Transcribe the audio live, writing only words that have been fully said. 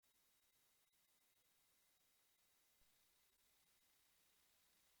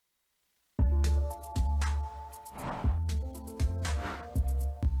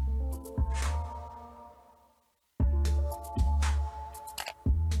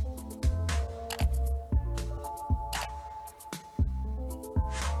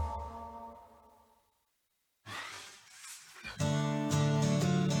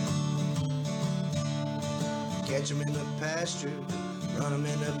Catch 'em in the pasture, run 'em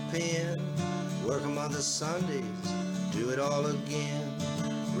in the pen, work 'em on the Sundays, do it all again.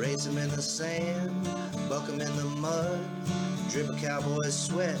 Race 'em in the sand, buck 'em in the mud, drip a cowboy's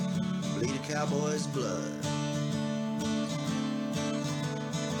sweat, bleed a cowboy's blood.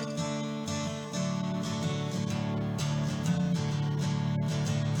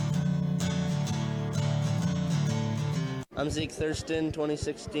 I'm Zeke Thurston,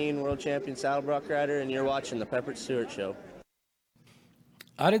 2016 World Champion Saddlebrock Rider, and you're watching The Pepperidge Stewart Show.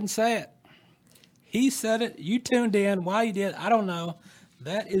 I didn't say it. He said it. You tuned in. Why you did, I don't know.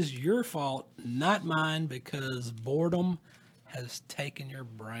 That is your fault, not mine, because boredom has taken your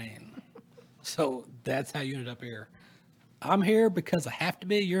brain. So that's how you ended up here. I'm here because I have to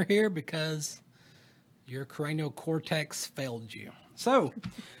be. You're here because your cranial cortex failed you. So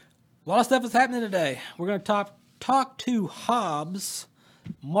a lot of stuff is happening today. We're going to talk to Hobbs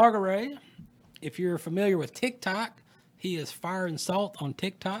Margaret. If you're familiar with TikTok, he is Fire and Salt on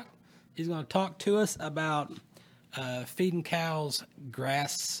TikTok. He's going to talk to us about feeding cows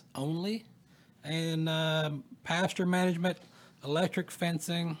grass only and pasture management, electric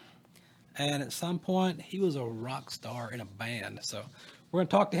fencing, and at some point he was a rock star in a band. So we're going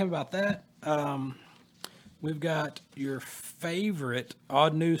to talk to him about that. We've got your favorite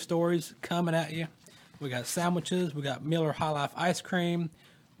odd news stories coming at you. We got sandwiches. We got Miller High Life ice cream.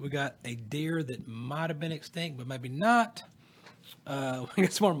 We got a deer that might have been extinct, but maybe not. We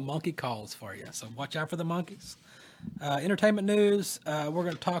got some more monkey calls for you, so watch out for the monkeys. Entertainment news. We're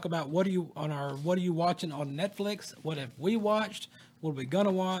going to talk about what are you watching on Netflix? What have we watched? What are we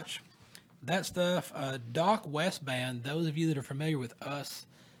gonna watch? That stuff. Doc West Band. Those of you that are familiar with us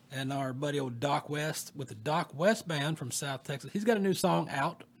and our buddy old Doc West with the Doc West Band from South Texas, he's got a new song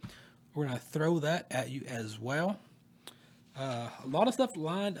out. We're going to throw that at you as well. A lot of stuff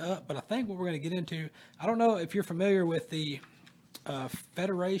lined up, but I think what we're going to get into, I don't know if you're familiar with the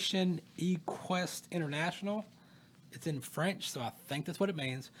Federation Equest International. It's in French, so I think that's what it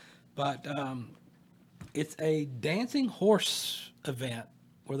means. But it's a dancing horse event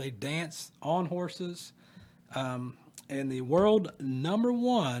where they dance on horses. And the world number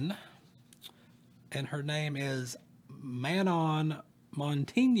one, and her name is Manon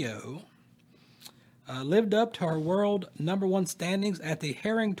Montino, lived up to her world number one standings at the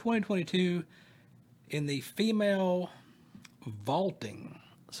Herring 2022 in the female vaulting.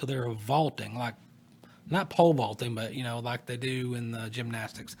 So they're vaulting, like not pole vaulting, but like they do in the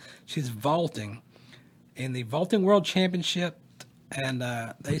gymnastics. She's vaulting in the Vaulting World Championship, and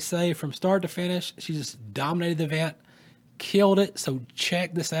they say from start to finish, she just dominated the event, killed it. So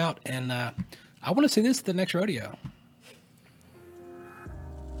check this out, and I want to see this at the next rodeo.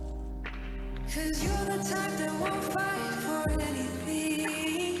 'Cause you're the type that won't fight for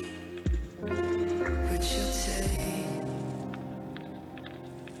anything, but you'll take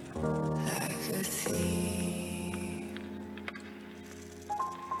like a thief.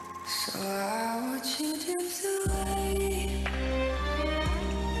 So I watch you dance away.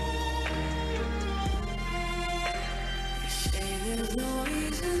 You say there's no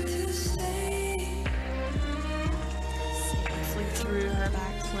reason to stay. Safely through her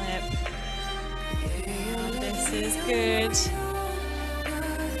backflip. This is good.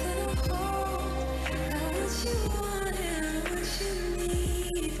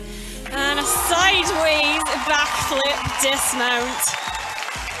 And a sideways backflip dismount.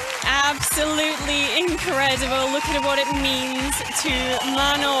 Absolutely incredible. Look at what it means to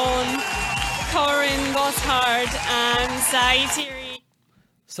Manon, Corinne Gotthard, and Zaitiri.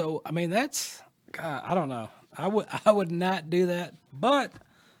 So, I mean, that's, God, I don't know. I would not do that, but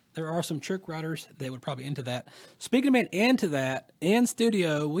there are some trick riders that would probably into that. Speaking of being into that, in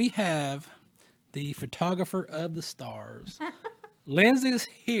studio, we have the photographer of the stars. Lindsay is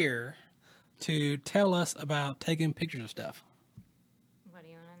here to tell us about taking pictures of stuff. What do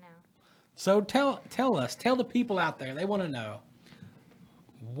you want to know? So tell the people out there, they want to know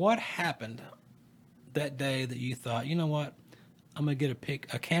what happened that day that you thought, you know what, I'm going to get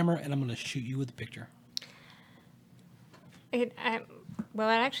a camera and I'm going to shoot you with a picture. Well,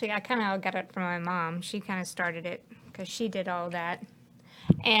 actually, I kind of got it from my mom. She kind of started it because she did all that.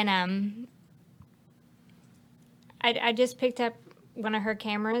 And I just picked up one of her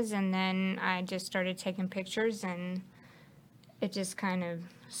cameras, and then I just started taking pictures, and it just kind of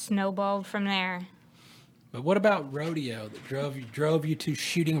snowballed from there. But what about rodeo that drove you to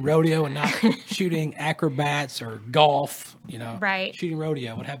shooting rodeo and not shooting acrobats or golf, Right. Shooting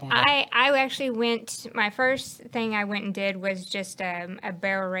rodeo. What happened with that? I actually my first thing I went and did was just a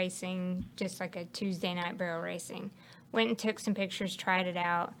barrel racing, just like a Tuesday night barrel racing. Went and took some pictures, tried it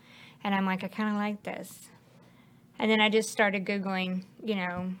out, and I'm like, I kind of like this. And then I just started Googling,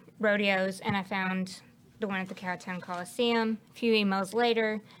 rodeos, and I found the one at the Cowtown Coliseum. A few emails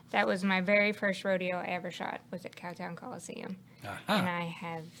later, that was my very first rodeo I ever shot, was at Cowtown Coliseum. And I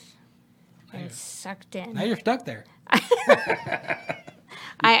have been sucked in. Now you're stuck there.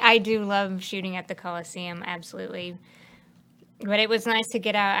 I do love shooting at the Coliseum, absolutely. But it was nice to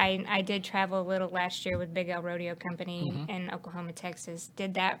get out. I did travel a little last year with Big L Rodeo Company in Oklahoma, Texas.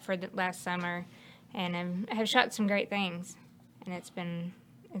 Did that for the last summer, and I have shot some great things. And it's been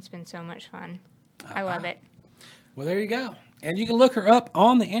so much fun. I love it. Well, there you go. And you can look her up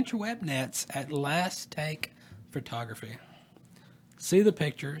on the interweb nets at Last Take Photography. See the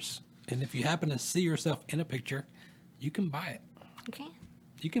pictures, and if you happen to see yourself in a picture, you can buy it. Okay.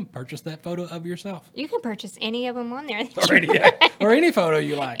 You can purchase that photo of yourself. You can purchase any of them on there. Or any photo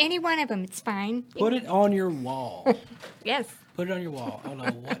you like. Any one of them, it's fine. Put it on your wall. Yes. Put it on your wall. I don't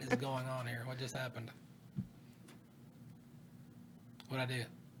know what is going on here. What just happened? What'd I do?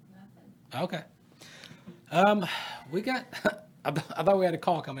 Nothing. Okay. We got... I thought we had a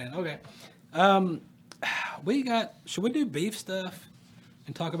call come in. Okay. Should we do beef stuff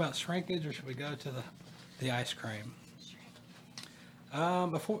and talk about shrinkage, or should we go to the ice cream?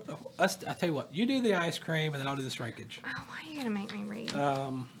 I'll tell you what. You do the ice cream, and then I'll do the shrinkage. Oh, why are you going to make me read?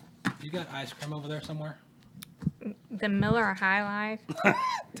 You got ice cream over there somewhere? The Miller High Life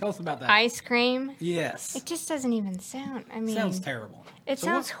Tell us about that. ice cream. Yes. It just doesn't even sound. I mean, Sounds terrible. It So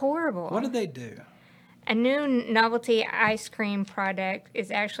sounds horrible. What did they do? A new novelty ice cream product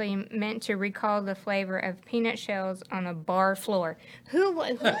is actually meant to recall the flavor of peanut shells on a bar floor. Who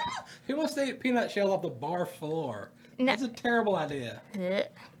Who wants to eat peanut shells off the bar floor? No. That's a terrible idea.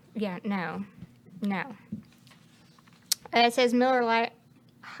 Yeah, no. It says Miller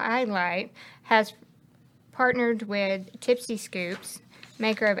High Life has partnered with Tipsy Scoops,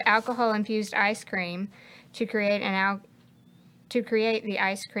 maker of alcohol-infused ice cream, to create the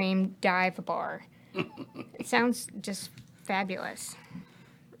ice cream dive bar. It sounds just fabulous.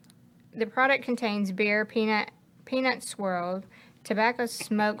 The product contains beer, peanut swirl, tobacco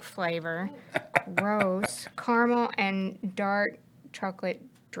smoke flavor, gross, caramel, and dark chocolate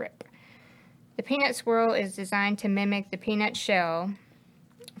drip. The peanut swirl is designed to mimic the peanut shell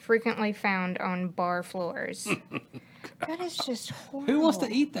frequently found on bar floors. That is just horrible. Who wants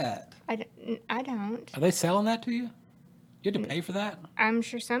to eat that? I don't. Are they selling that to you? You have to pay for that? I'm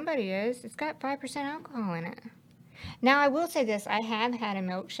sure somebody is. It's got 5% alcohol in it. Now, I will say this. I have had a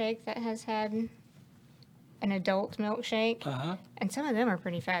milkshake that has had an adult milkshake, Uh-huh. and some of them are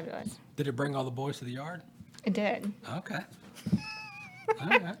pretty fabulous. Did it bring all the boys to the yard? It did. Okay. All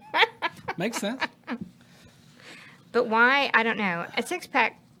right. Makes sense. But why? I don't know. A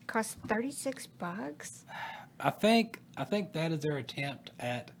six-pack costs $36. I think that is their attempt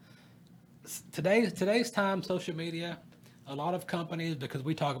at today's time. Social media, a lot of companies, because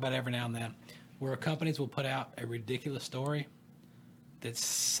we talk about it every now and then, where companies will put out a ridiculous story that's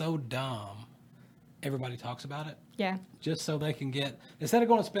so dumb, everybody talks about it, Yeah. just so they can get, instead of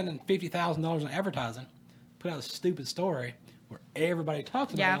going and spending $50,000 on advertising, put out a stupid story where everybody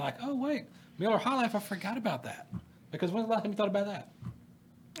talks about Yeah. it. Like, oh wait, Miller High Life, I forgot about that. Because when's the last time you thought about that?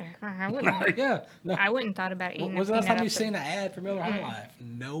 I wouldn't. Yeah. No. I wouldn't thought about eating. When's a the last peanut time off you've seen an ad for Miller High Life?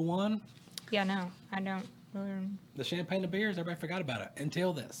 No one. Yeah, no, I don't. The champagne and beers, everybody forgot about it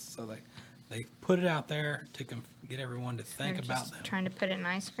until this. So they put it out there to get everyone to think They're about just them. trying to put it in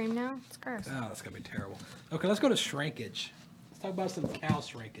ice cream now. It's gross. Oh, that's going to be terrible. Okay, let's go to shrinkage. Let's talk about some cow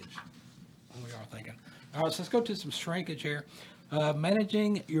shrinkage. What we are thinking. All right, so let's go to some shrinkage here.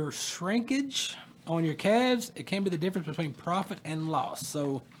 Managing your shrinkage on your calves, it can be the difference between profit and loss.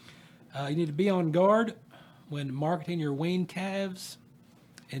 So you need to be on guard when marketing your weaned calves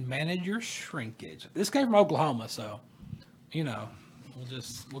and manage your shrinkage. This came from Oklahoma, so,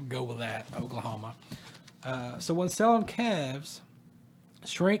 we'll go with that, Oklahoma. So when selling calves,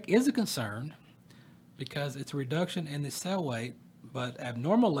 shrink is a concern because it's a reduction in the cell weight, but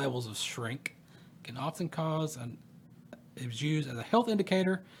abnormal levels of shrink can often is used as a health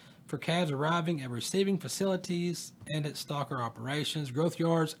indicator for calves arriving at receiving facilities and at stocker operations, growth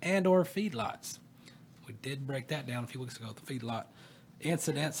yards, and or feedlots. We did break that down a few weeks ago at the feedlot.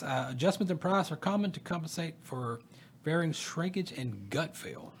 Incidents, adjustments in price are common to compensate for varying shrinkage and gut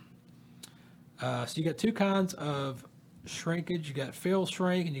fill. So you got two kinds of shrinkage. You got fill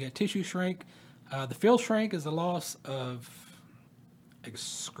shrink and you got tissue shrink. The fill shrink is the loss of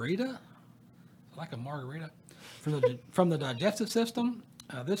excreta, like a margarita, from the digestive system.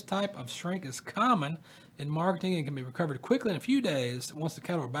 This type of shrink is common in marketing and can be recovered quickly in a few days once the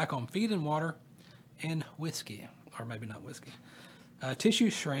cattle are back on feed and water and whiskey, or maybe not whiskey. Tissue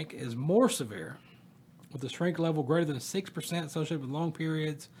shrink is more severe with a shrink level greater than 6% associated with long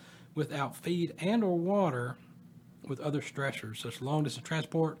periods without feed and or water with other stressors, such as long distance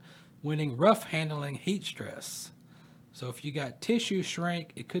transport, winning, rough handling, heat stress. So if you got tissue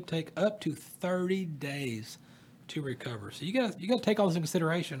shrink, it could take up to 30 days to recover. So you got to take all this into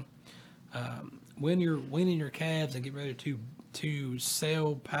consideration when you're weaning your calves and get ready to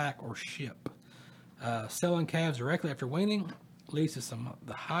sell, pack, or ship. Selling calves directly after weaning leads to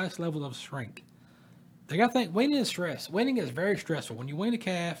the highest level of shrink. They got to think weaning is stress. Weaning is very stressful. When you wean a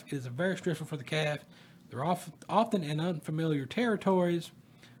calf, it is very stressful for the calf. They're often in unfamiliar territories.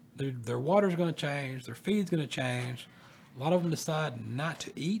 Their water's going to change. Their feed's going to change. A lot of them decide not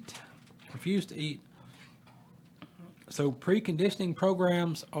to eat, refuse to eat. So preconditioning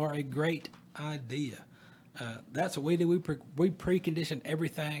programs are a great idea. That's what we do. We precondition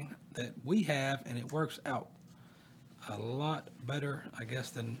everything that we have, and it works out a lot better, I guess,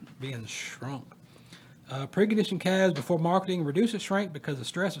 than being shrunk. Preconditioned calves before marketing reduces shrink because the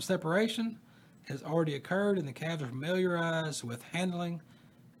stress of separation has already occurred and the calves are familiarized with handling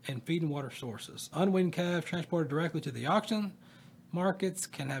and feed and water sources. Unweaned calves transported directly to the auction markets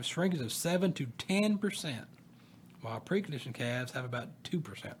can have shrinkage of 7 to 10%, while preconditioned calves have about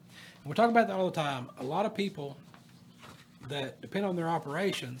 2%. And we talk about that all the time. A lot of people that depend on their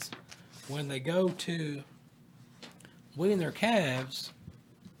operations, when they go to wean their calves,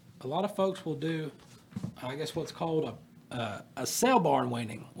 a lot of folks will do, I guess, what's called a cell barn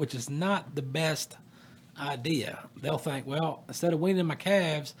weaning, which is not the best idea. They'll think, well, instead of weaning my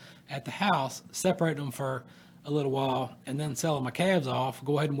calves at the house, separate them for a little while, and then selling my calves off,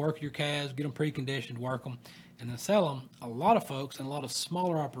 go ahead and work your calves, get them preconditioned, work them, and then sell them. A lot of folks and a lot of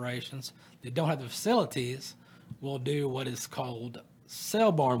smaller operations that don't have the facilities will do what is called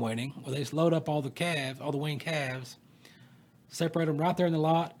cell barn weaning, where they just load up all the weaned calves, separate them right there in the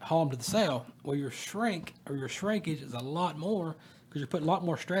lot, haul them to the sale. Well, your shrinkage is a lot more because you're putting a lot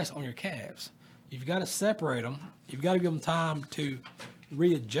more stress on your calves. You've got to separate them. You've got to give them time to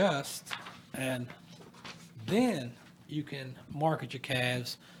readjust, and then you can market your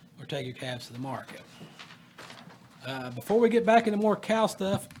calves or take your calves to the market. Before we get back into more cow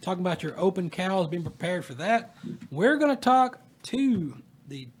stuff, talking about your open cows, being prepared for that, we're going to talk to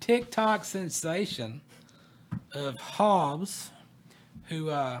the TikTok sensation of Hobbs, who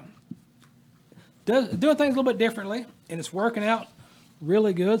doing things a little bit differently, and it's working out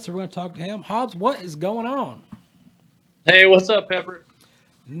really good. So we're going to talk to him. Hobbs, what is going on? Hey, what's up, Pepper?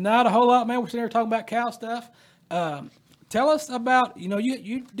 Not a whole lot, man. We're sitting here talking about cow stuff. Tell us about,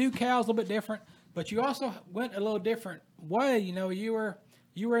 you do cows a little bit different, but you also went a little different way. You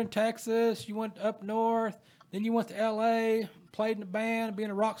were in Texas, you went up north, then you went to LA, played in a band,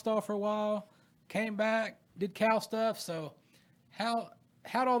 being a rock star for a while, came back, did cow stuff. So how'd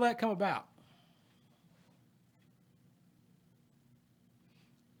all that come about?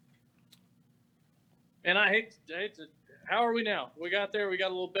 And I hate to. How are we now? We got there. We got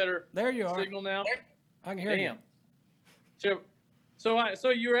a little better. There you are. Signal now. I can hear you. So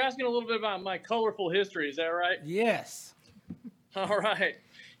you were asking a little bit about my colorful history. Is that right? Yes. All right.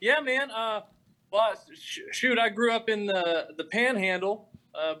 Yeah, man. Shoot, I grew up in the Panhandle,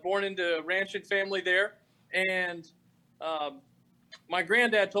 born into a ranching family there, and my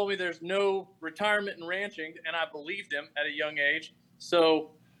granddad told me there's no retirement in ranching, and I believed him at a young age.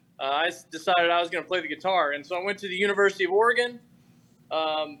 So I decided I was going to play the guitar. And so I went to the University of Oregon.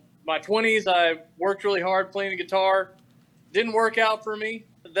 My 20s, I worked really hard playing the guitar. Didn't work out for me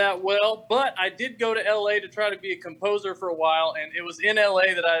that well, but I did go to LA to try to be a composer for a while. And it was in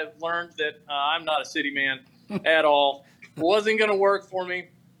LA that I learned that I'm not a city man at all. It wasn't going to work for me.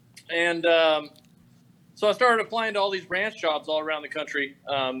 And so I started applying to all these ranch jobs all around the country.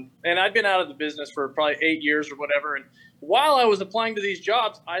 And I'd been out of the business for probably 8 years or whatever. And while I was applying to these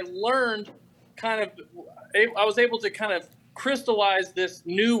jobs, I learned I was able to kind of crystallize this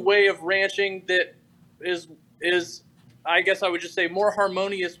new way of ranching that is I guess I would just say more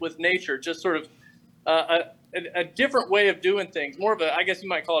harmonious with nature, just sort of a different way of doing things, more of I guess you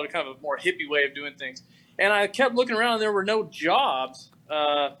might call it a kind of a more hippie way of doing things. And I kept looking around and there were no jobs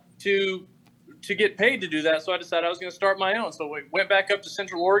to get paid to do that. So I decided I was going to start my own. So we went back up to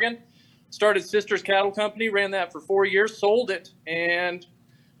Central Oregon, started Sisters Cattle Company, ran that for 4 years, sold it. And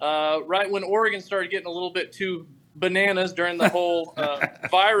right when Oregon started getting a little bit too bananas during the whole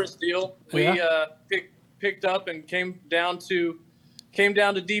virus deal, we picked up and came down to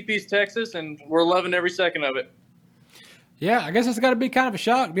Deep East Texas, and we're loving every second of it. Yeah, I guess it's got to be kind of a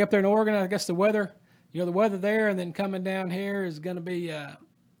shock to be up there in Oregon. I guess the weather there, and then coming down here is going to be a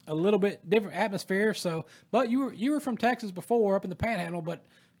little bit different atmosphere. So, but you were from Texas before, up in the Panhandle, but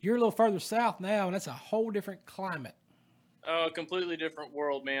you're a little further south now, and that's a whole different climate. Oh, a completely different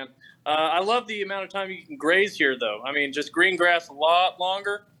world, man. I love the amount of time you can graze here, though. I mean, just green grass a lot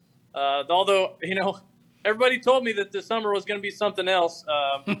longer. Although, everybody told me that this summer was going to be something else,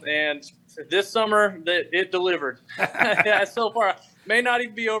 and this summer that it delivered. Yeah, so far, may not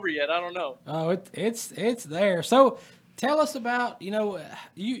even be over yet. I don't know. Oh, it's there. So, tell us about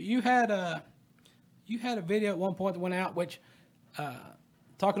you had a video at one point that went out which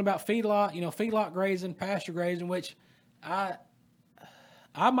talking about feedlot grazing, pasture grazing, which I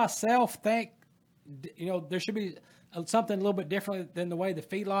myself think there should be something a little bit different than the way the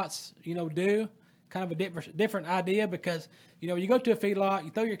feedlots do. Kind of a different idea, because you go to a feedlot,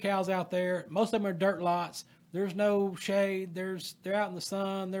 you throw your cows out there. Most of them are dirt lots. There's no shade. They're out in the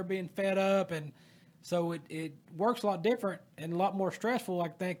sun. They're being fed up, and so it works a lot different and a lot more stressful, I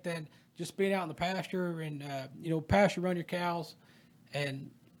think, than just being out in the pasture and pasture run your cows and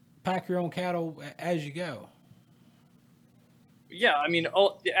pack your own cattle as you go. Yeah, I mean,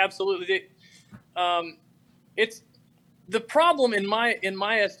 absolutely. It's the problem in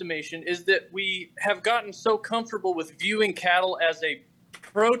my estimation is that we have gotten so comfortable with viewing cattle as a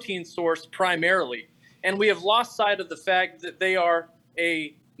protein source primarily, and we have lost sight of the fact that they are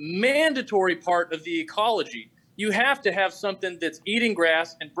a mandatory part of the ecology. You have to have something that's eating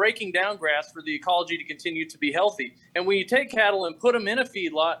grass and breaking down grass for the ecology to continue to be healthy. And when you take cattle and put them in a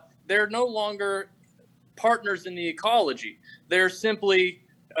feedlot, they're no longer partners in the ecology. They're simply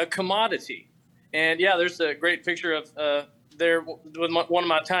a commodity. And yeah, there's a great picture of there with one of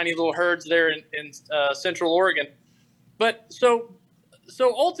my tiny little herds there in Central Oregon. But so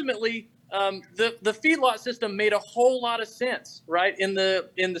ultimately, the feedlot system made a whole lot of sense, right? In the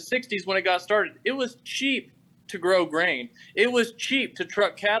 60s when it got started, it was cheap to grow grain. It was cheap to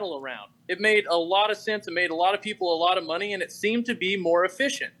truck cattle around. It made a lot of sense. It made a lot of people a lot of money, and it seemed to be more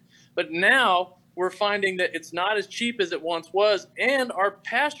efficient. But now we're finding that it's not as cheap as it once was, and our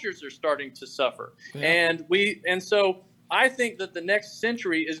pastures are starting to suffer. Yeah. And so I think that the next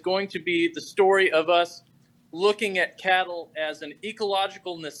century is going to be the story of us looking at cattle as an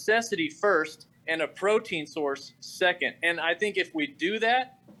ecological necessity first and a protein source second. And I think if we do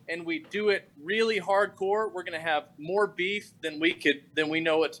that and we do it really hardcore, we're going to have more beef than we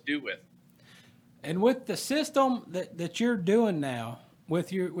know what to do with. And with the system that you're doing now,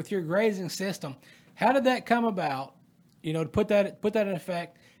 with your grazing system, how did that come about? To put that in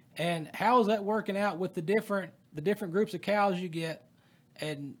effect, and how is that working out with the different groups of cows you get,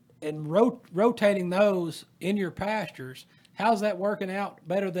 and rotating those in your pastures? How's that working out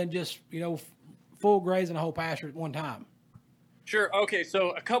better than just full grazing a whole pasture at one time? Sure. Okay.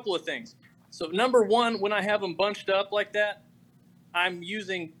 So a couple of things. So number one, when I have them bunched up like that, I'm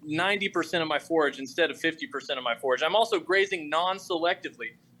using 90% of my forage instead of 50% of my forage. I'm also grazing non-selectively.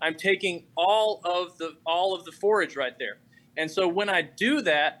 I'm taking all of the forage right there. And so when I do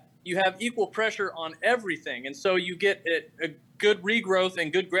that, you have equal pressure on everything. And so you get a good regrowth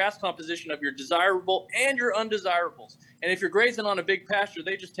and good grass composition of your desirable and your undesirables. And if you're grazing on a big pasture,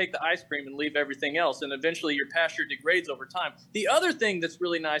 they just take the ice cream and leave everything else. And eventually your pasture degrades over time. The other thing that's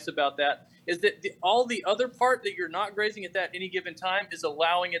really nice about that is that all the other part that you're not grazing at that any given time is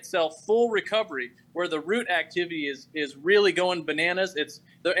allowing itself full recovery, where the root activity is really going bananas.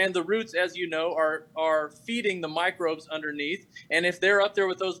 And the roots, as you know, are feeding the microbes underneath. And if they're up there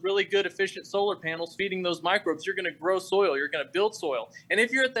with those really good, efficient solar panels feeding those microbes, you're going to grow soil. You're going to build soil. And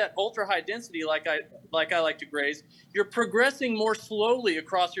if you're at that ultra high density, like I like to graze, you're progressing more slowly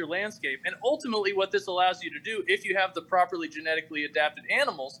across your landscape. And ultimately, what this allows you to do, if you have the properly genetically adapted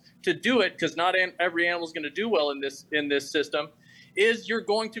animals to do it, because not every animal is going to do well in this system, is you're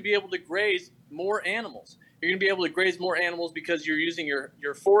going to be able to graze more animals. You're going to be able to graze more animals because you're using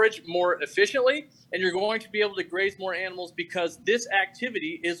your forage more efficiently, and you're going to be able to graze more animals because this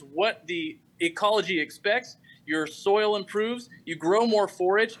activity is what the ecology expects. Your soil improves, you grow more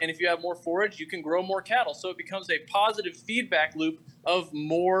forage, and if you have more forage, you can grow more cattle. So it becomes a positive feedback loop of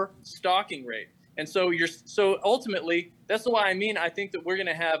more stocking rate. And so ultimately, that's why I think that we're going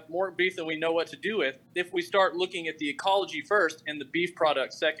to have more beef than we know what to do with if we start looking at the ecology first and the beef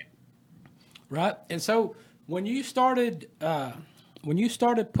product second. Right. And so when you started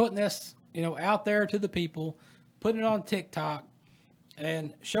putting this, out there to the people, putting it on TikTok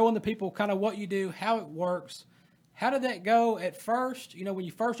and showing the people kind of what you do, how it works, how did that go at first? When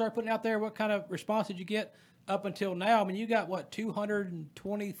you first started putting it out there, what kind of response did you get up until now? I mean, you got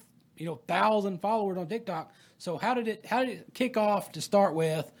 220 1,000 followers on TikTok. So how did it kick off to start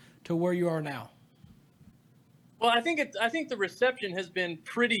with to where you are now? Well, I think the reception has been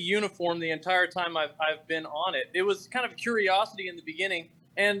pretty uniform the entire time I've been on it. It was kind of a curiosity in the beginning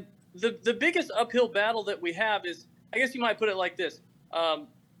And the biggest uphill battle that we have is, I guess you might put it like this.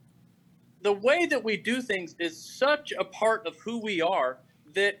 The way that we do things is such a part of who we are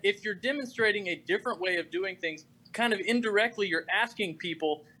that if you're demonstrating a different way of doing things, kind of indirectly, you're asking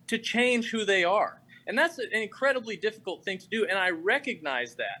people to change who they are. And that's an incredibly difficult thing to do. And I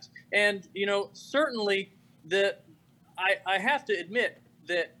recognize that. And, certainly I have to admit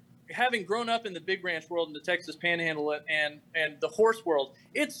that having grown up in the big ranch world in the Texas Panhandle and the horse world,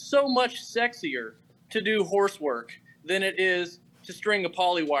 it's so much sexier to do horse work than it is to string a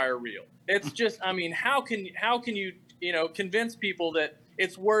polywire reel. It's just, how can you, convince people that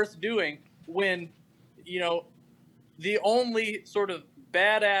it's worth doing when, the only sort of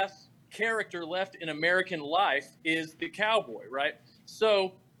badass character left in American life is the cowboy, right?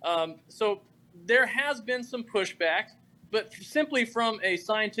 So there has been some pushback, but simply from a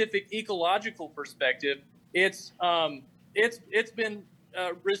scientific ecological perspective, it's been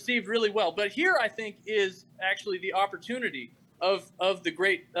received really well. But here, I think, is actually the opportunity of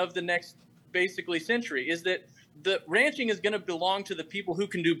the next basically century, is that the ranching is going to belong to the people who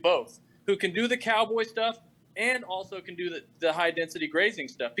can do both, who can do the cowboy stuff and also can do the high density grazing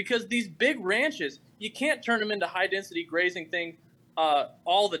stuff. Because these big ranches, you can't turn them into high density grazing thing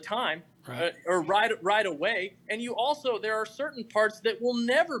all the time. Right. Or right away. And there are certain parts that will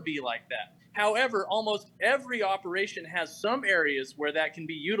never be like that. However, almost every operation has some areas where that can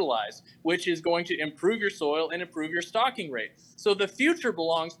be utilized, which is going to improve your soil and improve your stocking rate. So the future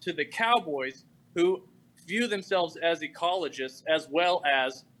belongs to the cowboys who view themselves as ecologists as well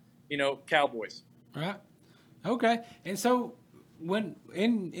as, cowboys. Right. Okay. And so when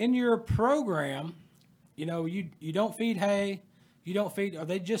in your program, you don't feed hay, are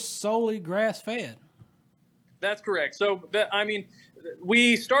they just solely grass fed? That's correct. So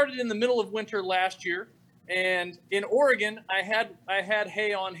we started in the middle of winter last year, and in Oregon, I had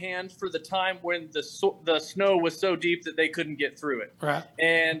hay on hand for the time when the snow was so deep that they couldn't get through it. Right.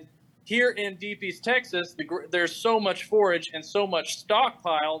 And here in Deep East Texas, there's so much forage and so much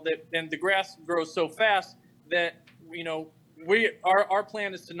stockpile and the grass grows so fast that our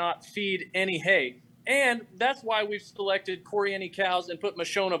plan is to not feed any hay. And that's why we've selected Corianni cows and put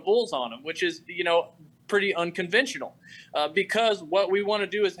Mashona bulls on them, which is, pretty unconventional. Because what we want to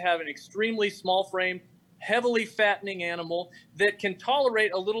do is have an extremely small frame, heavily fattening animal that can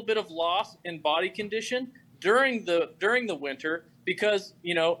tolerate a little bit of loss in body condition during the winter, because,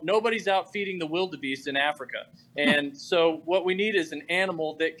 nobody's out feeding the wildebeest in Africa. And so what we need is an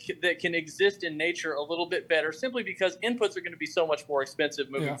animal that can exist in nature a little bit better, simply because inputs are going to be so much more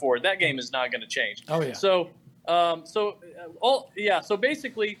expensive moving forward. That game is not going to change. Oh, yeah. So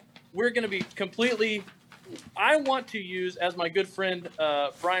basically we're going to be completely, I want to use, as my good friend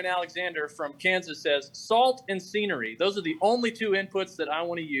Brian Alexander from Kansas says, salt and scenery. Those are the only two inputs that I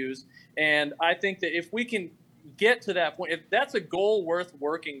want to use. And I think that if we can get to that point, if that's a goal worth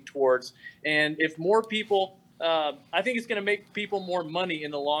working towards, and if more people, I think it's going to make people more money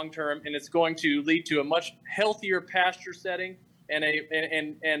in the long term, and it's going to lead to a much healthier pasture setting and a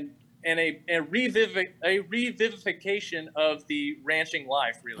revivification of the ranching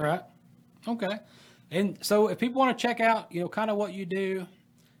life, really. Right. Okay. And so if people want to check out, kind of what you do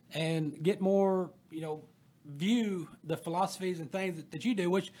and get more, view the philosophies and things that you do,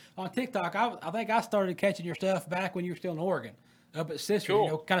 which on TikTok, I think I started catching your stuff back when you were still in Oregon up at Sister,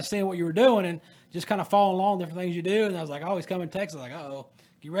 cool. Kind of seeing what you were doing and just kind of following along different things you do. And I was like, I always come in Texas, like, uh-oh,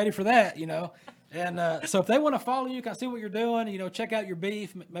 get ready for that, And so if they want to follow you, kind of see what you're doing, check out your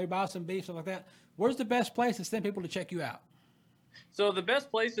beef, maybe buy some beef, stuff like that. Where's the best place to send people to check you out? So the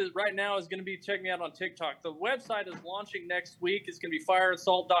best place right now is going to be checking me out on TikTok. The website is launching next week. It's going to be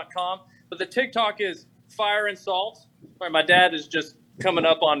fireandsalt.com. But the TikTok is Fire and Salt. Sorry, my dad is just coming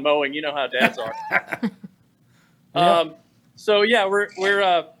up on mowing. You know how dads are. Yep.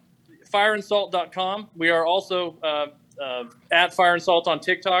 We're fireandsalt.com. We are also at Fire and Salt on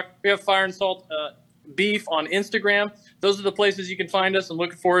TikTok. We have Fire and Salt Beef on Instagram. Those are the places you can find us. I'm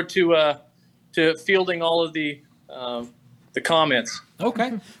looking forward to fielding all of the comments.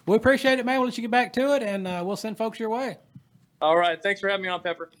 Okay. We appreciate it, man. We'll let you get back to it, and we'll send folks your way. All right. Thanks for having me on,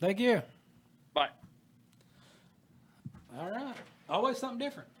 Pepper. Thank you. Bye. All right. Always something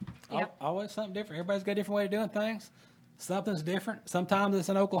different. Yep. Always something different. Everybody's got a different way of doing things. Something's different. Sometimes it's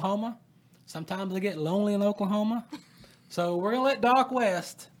in Oklahoma. Sometimes they get lonely in Oklahoma. So we're going to let Doc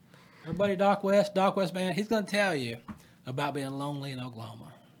West, everybody Doc West Band, he's going to tell you about being lonely in Oklahoma.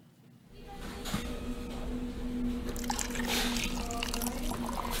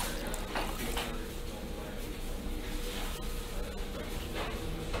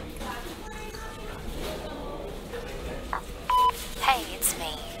 Hey, it's me.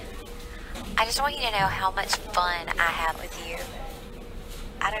 you to know how much fun I have with you.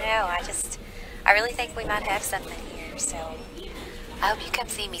 I don't know, I really think we might have something here, so I hope you come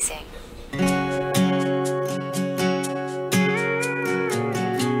see me soon.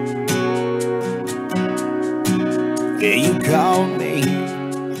 Yeah, you caught me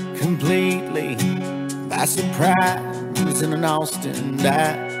completely by surprise in an Austin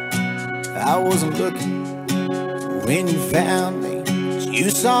dive. I wasn't looking when you found me. You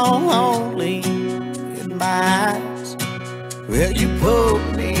saw only in my eyes. Well, you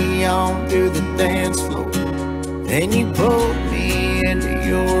pulled me onto the dance floor, then you pulled me into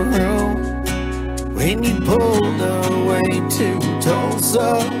your room. When you pulled away to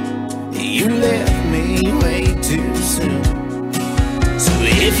Tulsa, you left me way too soon. So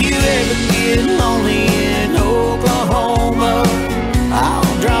if you ever get lonely in Oklahoma,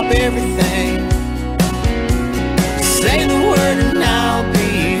 I'll drop everything. Say the word and I'll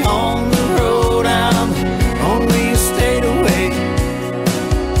be on the road. I'm only a state away.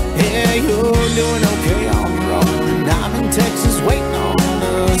 Yeah, you're doing okay on the road, and I'm in Texas waiting on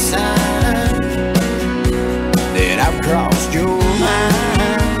the sign that I've crossed your mind.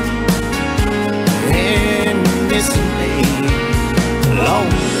 And you're missing me,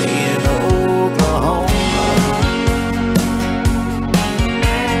 lonely in Oklahoma.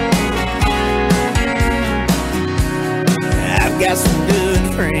 I've got some good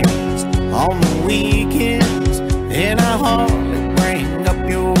friends on the weekends, and I hardly bring up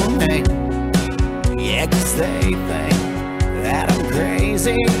your name. Yeah, 'cause they think that I'm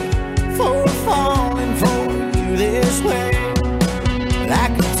crazy for falling for you this way. But I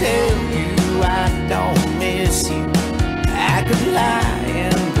could tell you I don't miss you. I could lie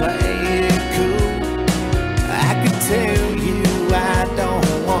and play it cool. I could tell you I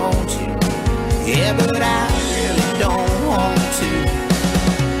don't want you. Yeah, but I really don't want to.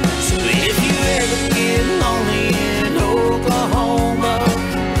 So if you ever get lonely in Oklahoma,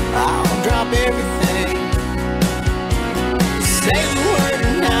 I'll drop everything. Say the word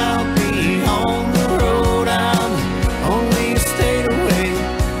and I'll be on the road. I'm only a state away.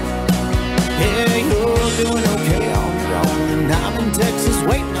 Yeah, you're doing okay on your own, and I'm in Texas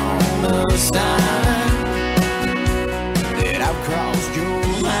waiting on the sign that I've crossed your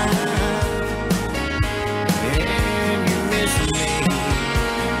mind. And you're missing me,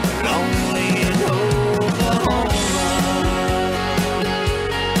 lonely in Oklahoma.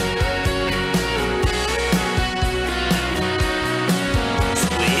 So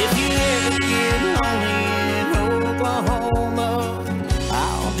if you ever get lonely in Oklahoma,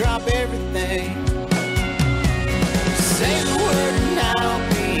 I'll drop everything. Say the word and I'll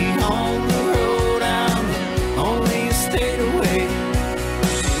be on the road. I'm only a state away.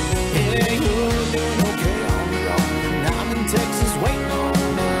 Yeah, you're doing okay on your own, and I'm in Texas waiting on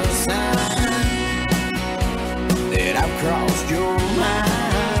the sign that I've crossed your mind.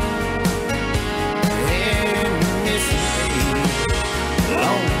 And you're missing me,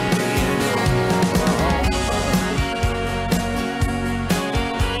 lonely in Oklahoma.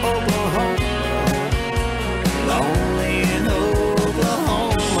 Oklahoma. Lonely in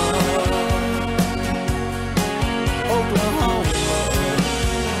Oklahoma. Oklahoma.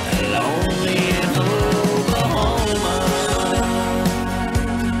 Lonely in Oklahoma.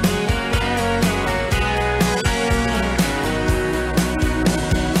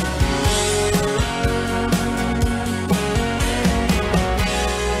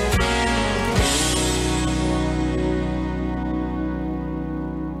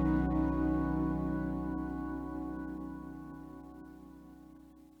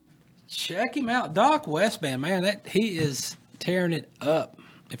 Check him out, Doc Westband, man. That he is tearing it up.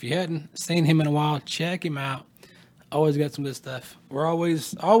 If you hadn't seen him in a while, check him out. Always got some good stuff. We're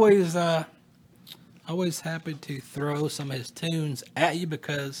always happy to throw some of his tunes at you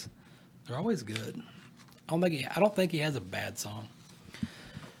because they're always good. I don't think he has a bad song.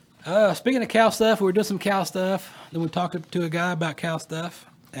 Speaking of cow stuff, we were doing some cow stuff. Then we talked to a guy about cow stuff,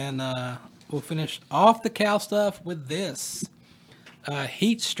 and we'll finish off the cow stuff with this.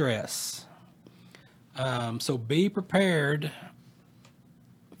 Heat stress. So be prepared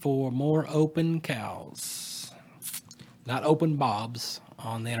for more open cows. Not open bobs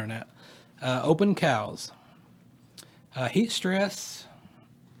on the internet. Open cows. Heat stress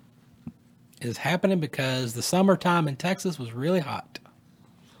is happening because the summertime in Texas was really hot.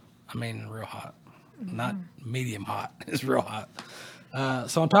 I mean, real hot. Not medium hot. It's real hot.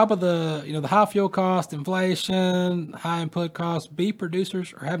 So on top of the high fuel cost, inflation, high input costs, beef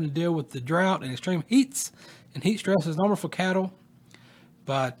producers are having to deal with the drought and extreme heats. And heat stress is normal for cattle,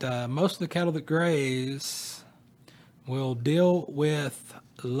 but most of the cattle that graze will deal with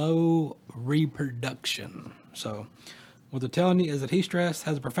low reproduction. So what they're telling you is that heat stress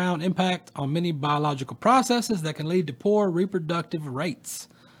has a profound impact on many biological processes that can lead to poor reproductive rates.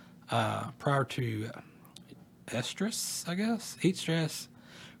 Prior to estrus, I guess, heat stress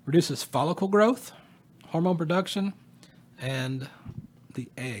reduces follicle growth, hormone production, and the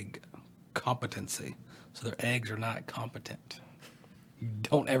egg competency. So their eggs are not competent. You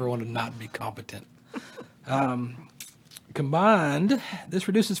don't ever want to not be competent. Combined, this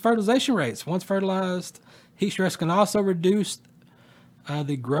reduces fertilization rates. Once fertilized, heat stress can also reduce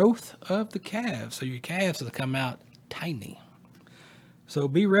the growth of the calves. So your calves will come out tiny. So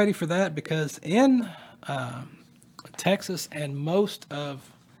be ready for that, because in Texas and most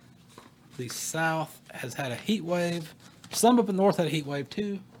of the South has had a heat wave. Some up in the North had a heat wave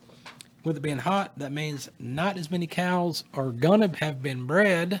too. With it being hot, that means not as many cows are going to have been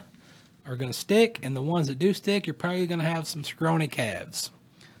bred, are going to stick, and the ones that do stick, you're probably going to have some scrawny calves.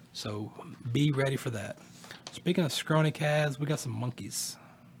 So be ready for that. Speaking of scrawny calves, we got some monkeys.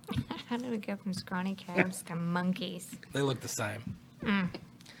 How do we go from scrawny calves to monkeys? They look the same.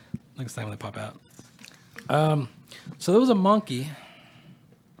 Look the same when they pop out. So there was a monkey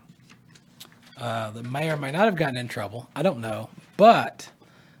that may or may not have gotten in trouble. I don't know. But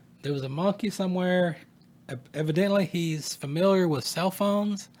there was a monkey somewhere. Evidently, he's familiar with cell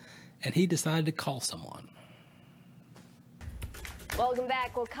phones, and he decided to call someone. Welcome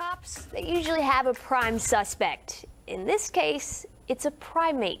back. Well, cops, they usually have a prime suspect. In this case, it's a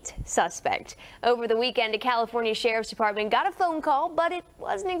primate suspect. Over the weekend, a California Sheriff's Department got a phone call, but it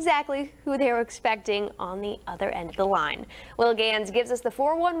wasn't exactly who they were expecting on the other end of the line. Will Gans gives us the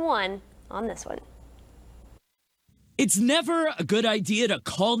 411 on this one. It's never a good idea to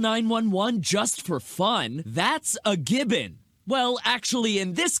call 911 just for fun. That's a gibbon. Well, actually,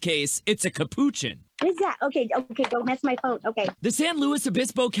 in this case, it's a capuchin. What is that? Okay, don't mess my phone. Okay. The San Luis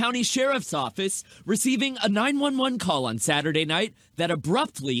Obispo County Sheriff's Office receiving a 911 call on Saturday night that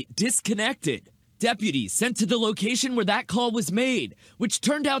abruptly disconnected. Deputies sent to the location where that call was made, which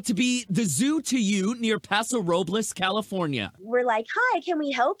turned out to be the Zoo to You near Paso Robles, California. We're like, hi, can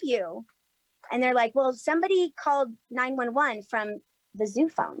we help you? And they're like, well, somebody called 911 from the zoo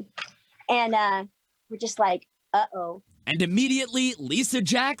phone. And we're just like, uh-oh. And immediately, Lisa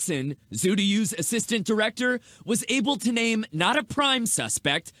Jackson, Zoo to You's assistant director, was able to name not a prime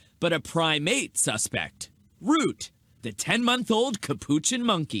suspect, but a primate suspect. Root, the 10-month-old capuchin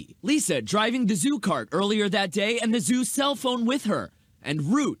monkey. Lisa driving the zoo cart earlier that day and the zoo cell phone with her.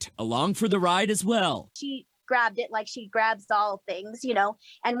 And Root along for the ride as well. She grabbed it like she grabs all things, you know.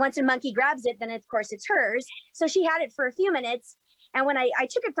 And once a monkey grabs it, then of course it's hers. So she had it for a few minutes. And when I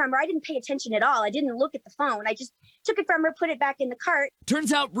took it from her, I didn't pay attention at all. I didn't look at the phone. I just took it from her, put it back in the cart.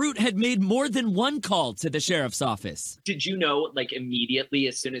 Turns out Root had made more than one call to the sheriff's office. Did you know, like, immediately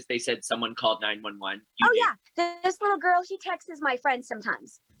as soon as they said someone called 911? Yeah. This little girl, she texts my friend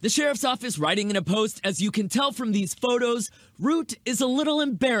sometimes. The sheriff's office writing in a post, as you can tell from these photos, Root is a little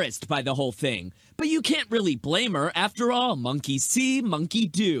embarrassed by the whole thing. But you can't really blame her. After all, monkey see, monkey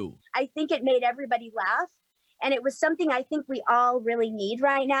do. I think it made everybody laugh. And it was something I think we all really need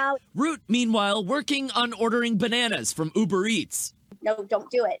right now. Root, meanwhile, working on ordering bananas from Uber Eats. No, don't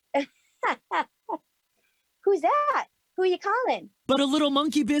do it. Who's that? Who are you calling? But a little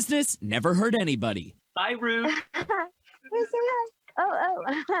monkey business never hurt anybody. Bye, Root. Where's the Oh.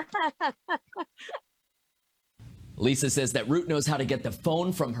 Lisa says that Root knows how to get the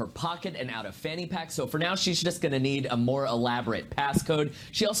phone from her pocket and out of fanny pack, so for now she's just going to need a more elaborate passcode.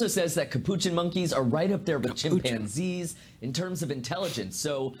 She also says that capuchin monkeys are right up there with chimpanzees in terms of intelligence,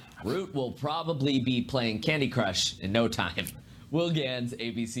 so Root will probably be playing Candy Crush in no time. Will Gans,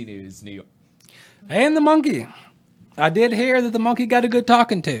 ABC News, New York. And the monkey. I did hear that the monkey got a good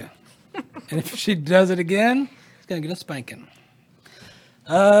talking to. And if she does it again, it's going to get a spanking.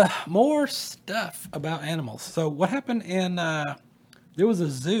 More stuff about animals. So what happened in, there was a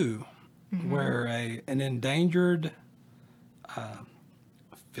zoo where an endangered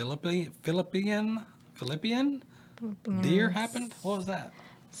Philippine deer happened? What was that?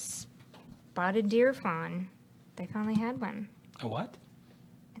 Spotted deer fawn. They finally had one. A what?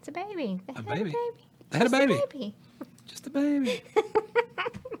 It's a baby. They A had baby. a baby. They had a Just baby. Just a baby.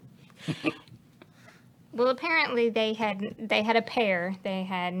 Well, apparently they had a pair. They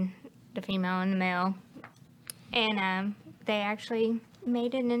had the female and the male, and they actually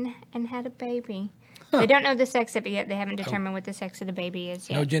mated and had a baby. Huh. They don't know the sex of it yet. They haven't determined what the sex of the baby is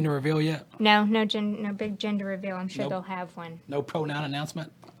yet. No gender reveal yet? No big gender reveal. I'm sure they'll have one. No pronoun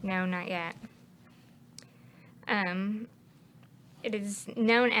announcement? No, not yet. It is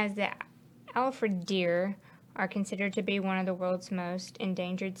known as the Alfred deer, are considered to be one of the world's most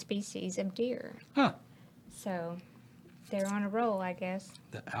endangered species of deer. Huh. So they're on a roll, I guess.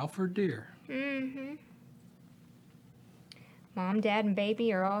 The Alfred deer. Mm-hmm. Mom, Dad, and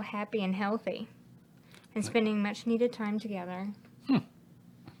baby are all happy and healthy and spending much needed time together.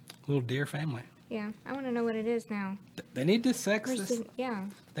 Little deer family. Yeah, I want to know what it is now. They need to sex Where's this. the- yeah.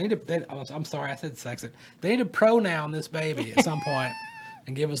 They need to. I'm sorry, I said sex it. They need to pronoun this baby at some point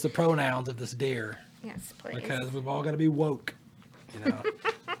and give us the pronouns of this deer. Yes, please. Because we've all got to be woke. You know,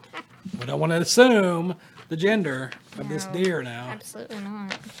 we don't want to assume the gender of this No, deer now. Absolutely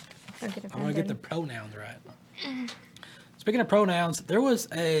not. I'll get I want to get the offended. pronouns right. Speaking of pronouns, there was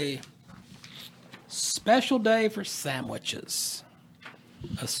a special day for sandwiches.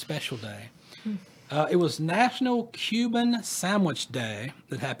 A special day. It was National Cuban Sandwich Day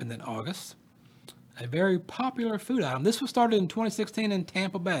that happened in August. A very popular food item. This was started in 2016 in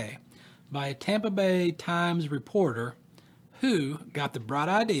Tampa Bay by a Tampa Bay Times reporter who got the bright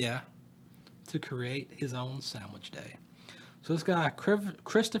idea to create his own sandwich day. So this guy,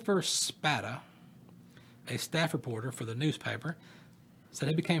 Christopher Spada, a staff reporter for the newspaper, said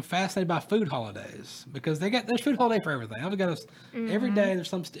he became fascinated by food holidays because there's food holiday for everything. I've got every day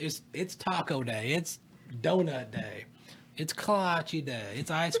there's it's taco day, it's donut day, it's kolache day, it's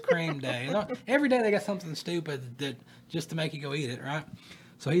ice cream day. Every day they got something stupid that just to make you go eat it, right?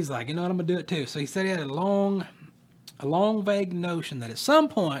 So he's like, you know what, I'm gonna do it too. So he said he had a long vague notion that at some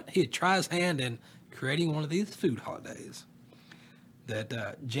point he'd try his hand in creating one of these food holidays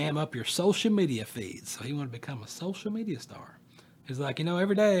that jam up your social media feeds. So he wanted to become a social media star. He's like, you know,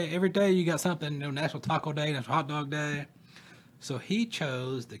 every day you got something, you know, National Taco Day, National Hot Dog Day. So he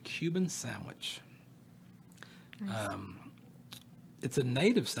chose the Cuban sandwich. Nice. It's a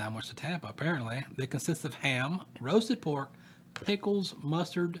native sandwich to Tampa, apparently. That consists of ham, roasted pork, pickles,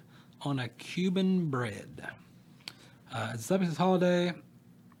 mustard on a Cuban bread. It's a subject holiday.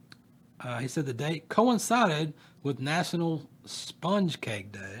 He said the date coincided with National Sponge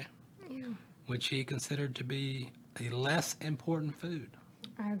Cake Day, Ew. which he considered to be a less important food.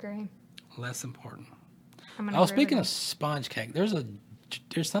 I agree. Less important. I'm gonna Oh, agree speaking with of sponge cake, there's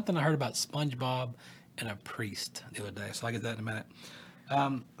something I heard about SpongeBob and a priest the other day, so I'll get that in a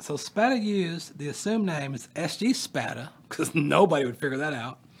minute. So Spada used the assumed name is SG Spada, because nobody would figure that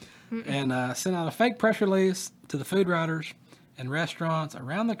out, and sent out a fake press release to the food writers and restaurants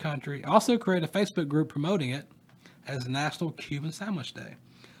around the country. Also created a Facebook group promoting it as National Cuban Sandwich Day.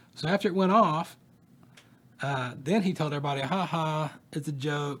 So after it went off, then he told everybody, ha, it's a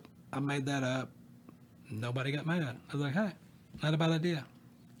joke. I made that up. Nobody got mad. I was like, hey, not a bad idea.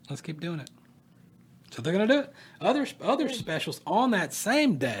 Let's keep doing it. So they're going to do it. Other specials on that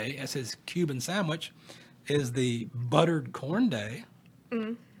same day as his Cuban sandwich is the Buttered Corn Day,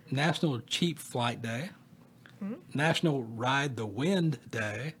 National Cheap Flight Day, National Ride the Wind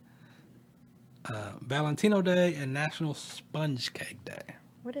Day, Valentino Day, and National Sponge Cake Day.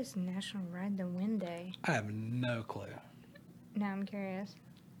 What is National Ride the Wind Day? I have no clue. Now I'm curious.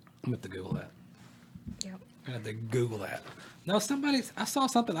 I'm going to have to Google that. Yep. I'm going to have to Google that. No, I saw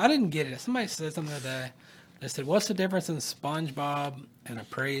something. I didn't get it. Somebody said something the other day. They said, what's the difference in SpongeBob and a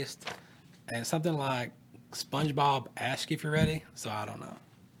priest? And something like, SpongeBob, ask if you're ready. So I don't know.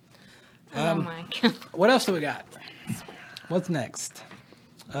 Oh my God. What else do we got? What's next?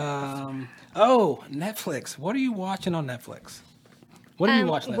 Netflix. What are you watching on Netflix? What have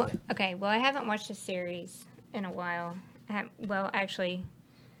you watched lately? Okay, well, I haven't watched a series in a while. Actually,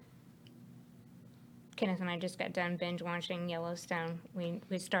 Kenneth and I just got done binge watching Yellowstone.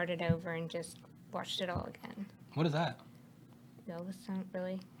 We started over and just watched it all again. What is that? Yellowstone,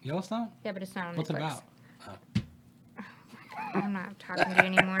 really? Yellowstone? Yeah, but it's not on What's it Netflix. about? I'm not talking to you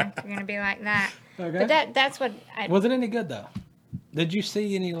anymore. You're gonna be like that. Okay. But that's what I. Was it any good though? Did you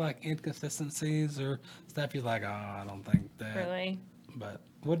see any like inconsistencies or stuff you're like, oh, I don't think that. Really? But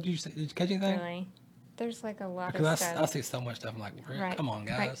what did you see? Did you catch anything? Really? There's like a lot of Because stuff. I see so much stuff. I'm like, Right. come on,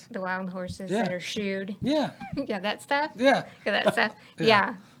 Like guys. the wild horses Yeah. that are shooed. Yeah. Yeah, that stuff. Yeah. Yeah, that stuff. Yeah.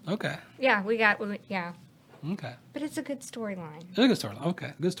 Yeah. Okay. Yeah, yeah. Okay. But it's a good storyline. It's a good storyline.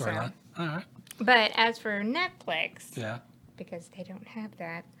 Okay. Good storyline. All right. But as for Netflix, Yeah. because they don't have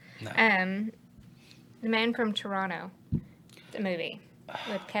that, No. The Man from Toronto, the movie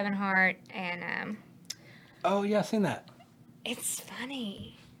with Kevin Hart and Oh yeah, I've seen that. it's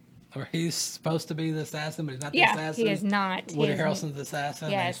funny. Or he's supposed to be the assassin, but he's not the Yeah, assassin. he is not. He Woody is- Harrelson's the assassin.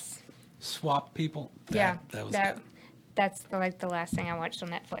 They Yes. swap people. Yeah. That was good. That's the last thing I watched on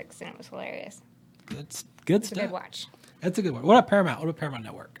Netflix, and it was hilarious. It's good It's stuff. a good watch. That's a good one. What about Paramount? What about Paramount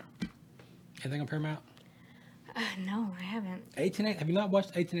Network? Anything on Paramount? No, I haven't. 1880. Have you not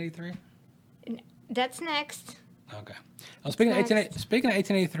watched 1883? That's next. Okay. Well, speaking of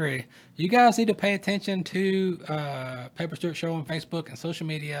 1883, you guys need to pay attention to Paper Stewart Show on Facebook and social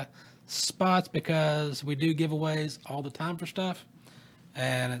media spots because we do giveaways all the time for stuff.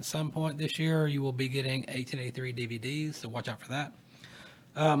 And at some point this year, you will be getting 1883 DVDs, so watch out for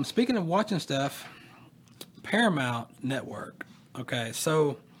that. Speaking of watching stuff, Paramount Network. Okay,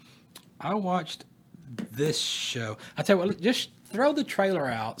 so I watched this show. I tell you what, just throw the trailer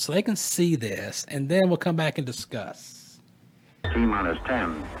out so they can see this, and then we'll come back and discuss. T-minus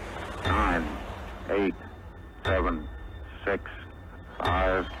 10, 9, 8, 7, 6,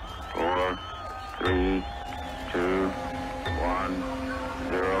 5, 4, 3, 2, 1,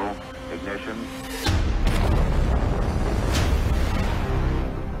 0, ignition.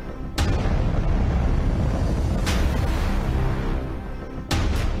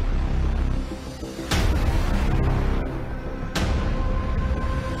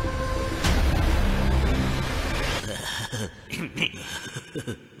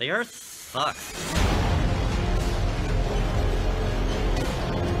 The Earth sucks.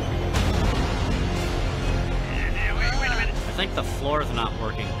 Wait a minute. I think the floor's not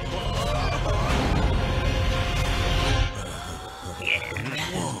working.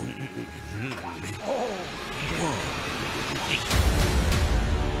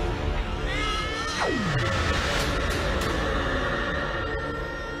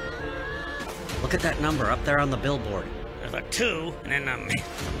 Look at that number up there on the billboard. There's a 2 and then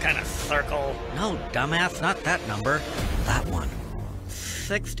some kind of circle. No, dumbass, not that number. That one.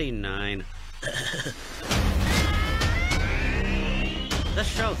 69. This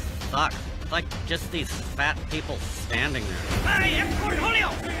show sucks. It's like just these fat people standing there. I am Cornholio!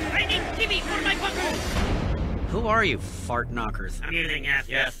 I need TV for my bunko! Who are you, fart knockers? Amusing, yes.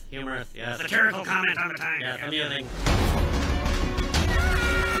 Yes, humorous, yes. Satirical comment on the time. Yes, amusing.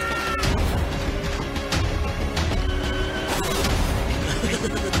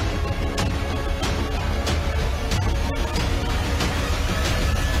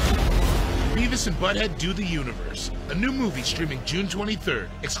 Beavis and Butthead Do the Universe, a new movie streaming June 23rd,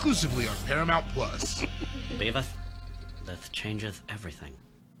 exclusively on Paramount Plus. Beavis, this changes everything.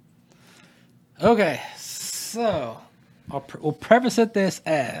 Okay, so we'll preface it this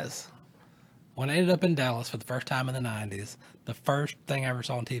as when I ended up in Dallas for the first time in the 90s, the first thing I ever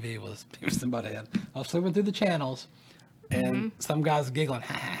saw on TV was Beavis and Butthead. I was flipping through the channels, and some guy's giggling.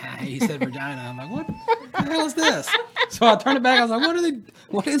 He said vagina. I'm like, what the hell is this? So I turned it back. I was like,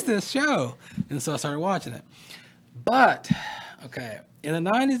 what is this show? And so I started watching it. But, okay, in the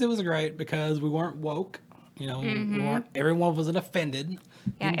 90s, it was great because we weren't woke. You know, we weren't, everyone wasn't offended.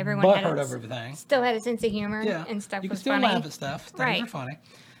 Yeah, everyone butthurt over everything. Still had a sense of humor Yeah, and stuff you was can still funny. laugh at stuff. Things Right. are funny.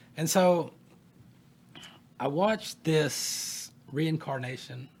 And so I watched this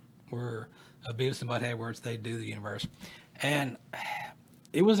reincarnation of Beavis and Butthead where They Do the Universe. And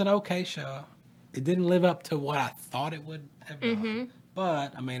it was an okay show. It didn't live up to what I thought it would have done.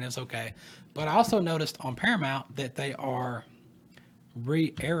 But, I mean, it's okay. But I also noticed on Paramount that they are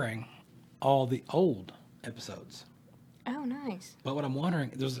re-airing all the old episodes. Oh, nice. But what I'm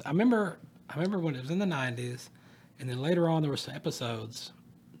wondering, I remember when it was in the 90s, and then later on there were some episodes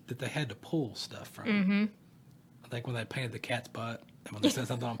that they had to pull stuff from. I think when they painted the cat's butt, and when they set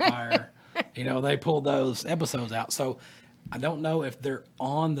something on fire, they pulled those episodes out. So I don't know if they're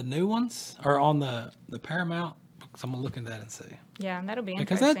on the new ones or on the Paramount. So I'm gonna look into that and see. Yeah, that'll be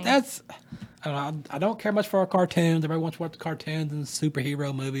Because interesting. that's I don't know. I don't care much for our cartoons. Everybody wants to watch the cartoons and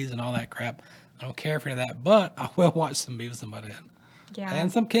superhero movies and all that crap. I don't care for any of that, but I will watch some Beavis and Butthead. Yeah.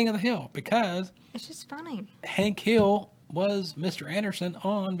 And some King of the Hill because It's just funny. Hank Hill was Mr. Anderson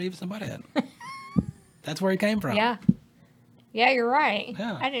on Beavis and Butthead. That's where he came from. Yeah. Yeah, you're right.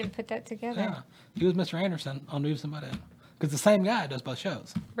 Yeah. I didn't put that together. Yeah. He was Mr. Anderson on Beavis and Butthead. Because the same guy does both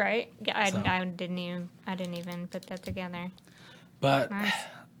shows. Right? Yeah, I didn't even put that together. But Nice.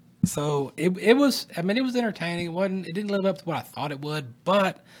 so it was entertaining. It didn't live up to what I thought it would,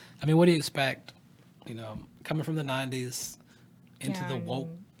 but I mean, what do you expect? Coming from the 90s into the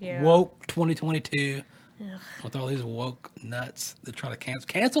woke 2022 with all these woke nuts that try to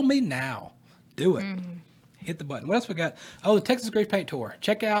cancel me now. Do it. Hit the button. What else we got? Oh, the Texas Grease Paint Tour.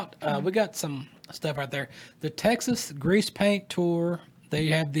 Check out. We got some stuff right there. The Texas Grease Paint Tour. They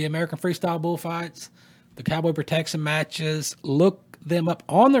have the American Freestyle Bullfights, the Cowboy Protection matches. Look them up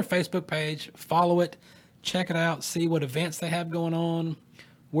on their Facebook page. Follow it. Check it out. See what events they have going on,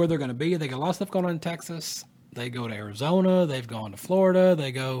 where they're going to be. They got a lot of stuff going on in Texas. They go to Arizona. They've gone to Florida.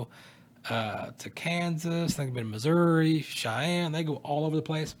 They go to Kansas. They've been to Missouri, Cheyenne. They go all over the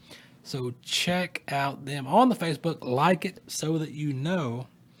place. So check out them on the Facebook. Like it so that you know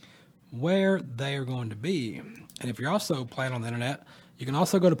where they are going to be. And if you're also playing on the internet, you can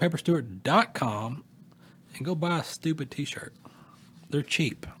also go to paperstewart.com and go buy a stupid t-shirt. They're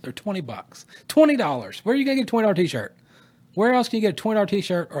cheap. They're $20. $20. Where are you going to get a $20 t-shirt? Where else can you get a $20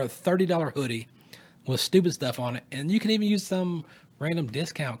 t-shirt or a $30 hoodie with stupid stuff on it? And you can even use some random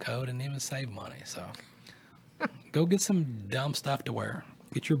discount code and even save money. So go get some dumb stuff to wear.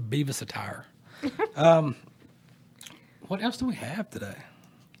 Get your Beavis attire. What else do we have today?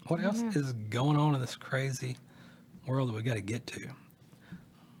 What else is going on in this crazy world that we got to get to?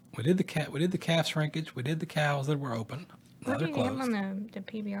 We did the calf shrinkage. We did the cows that were open. What do you have on the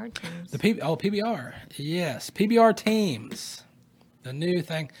PBR teams? PBR. Yes, PBR teams. The new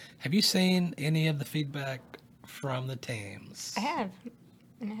thing. Have you seen any of the feedback from the teams? I have.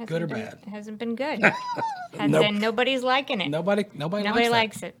 And it hasn't Good or been, bad? It hasn't been good. And nobody's liking it. Nobody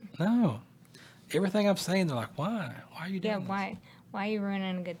likes it. No. Everything I've seen, they're like, why? Why are you doing this? Why are you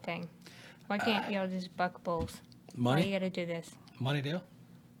ruining a good thing? Why can't y'all just buck bulls? Money? Why you got to do this? Money deal?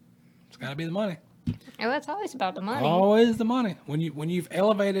 It's got to be the money. Oh, it's always about the money. Always the money. When you've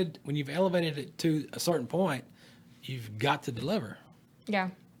elevated it to a certain point, you've got to deliver. Yeah.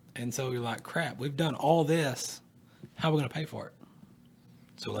 And so you're like, crap, we've done all this. How are we going to pay for it?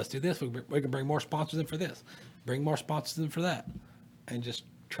 So let's do this. We can bring more sponsors in for this. Bring more sponsors in for that. And just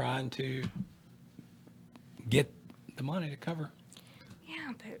trying to get the money to cover.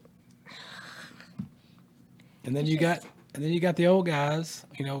 Yeah, but... And then you got the old guys,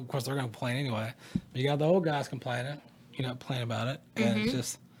 of course they're going to complain anyway. But you got the old guys complaining, about it. And it's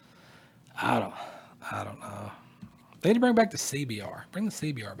just, I don't know. They need to bring back the CBR. Bring the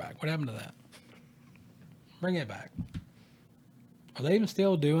CBR back. What happened to that? Bring it back. Are they even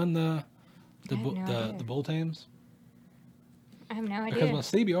still doing the bull teams? I have no idea. Because when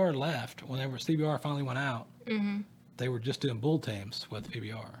CBR left, whenever CBR finally went out, they were just doing bull teams with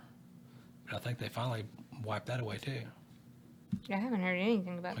PBR. But I think they finally wiped that away too. I haven't heard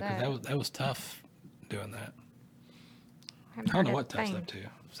anything about that. That was tough doing that. I don't know what Tuff's up to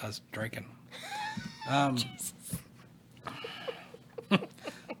besides drinking. That's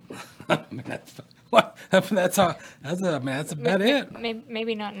about it.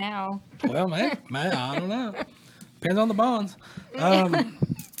 Maybe not now. Well, maybe I don't know. Depends on the bonds.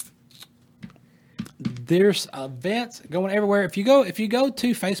 There's events going everywhere. If you go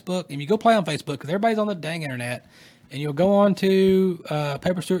to Facebook and you go play on Facebook, because everybody's on the dang internet, and you'll go on to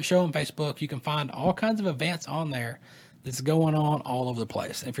Paper Stewart Show on Facebook, you can find all kinds of events on there that's going on all over the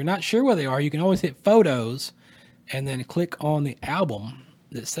place. And if you're not sure where they are, you can always hit photos and then click on the album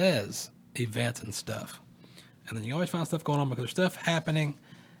that says events and stuff. And then you always find stuff going on because there's stuff happening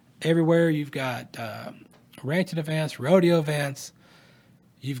everywhere. You've got ranching events, rodeo events.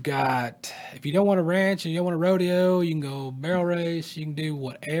 You've got, if you don't want to ranch and you don't want to rodeo, you can go barrel race. You can do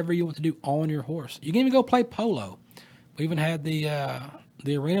whatever you want to do on your horse. You can even go play polo. We even had the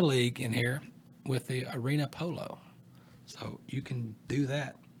Arena League in here with the Arena Polo. So you can do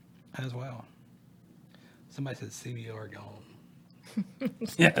that as well. Somebody said CBR gone.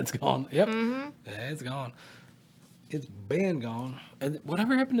 Yeah, it's gone. Yep. Mm-hmm. Yeah, it's gone. It's been gone. And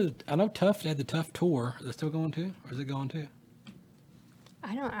whatever happened to, I know Tuff had the Tuff tour. Is it still going too? Or is it going too?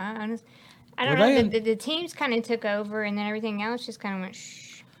 I don't know. The teams kind of took over, and then everything else just kind of went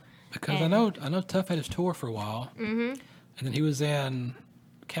shh. Because I know Tuff had his tour for a while. Mm-hmm. And then he was in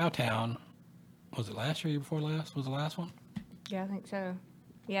Cowtown. Was it last year, year before last? Was the last one? Yeah, I think so.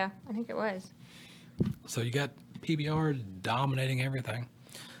 Yeah, I think it was. So you got PBR dominating everything.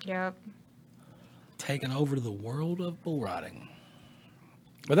 Yep. Taking over the world of bull riding.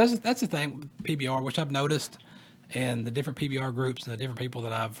 But that's the thing with PBR, which I've noticed, and the different PBR groups and the different people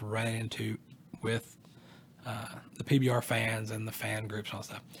that I've ran into with the PBR fans and the fan groups and all that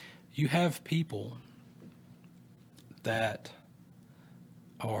stuff. You have people that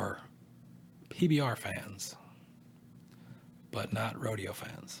are PBR fans, but not rodeo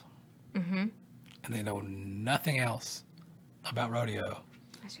fans. Mm-hmm. And they know nothing else about rodeo.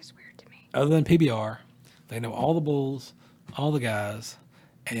 That's just weird to me. Other than PBR. They know all the bulls, all the guys,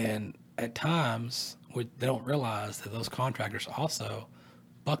 and at times they don't realize that those contractors also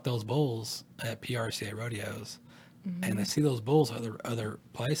buck those bulls at PRCA rodeos. Mm-hmm. And they see those bulls at other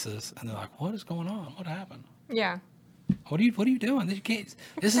places, and they're like, what is going on? What happened? Yeah. What are you doing?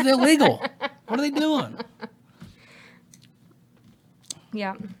 This is illegal. What are they doing?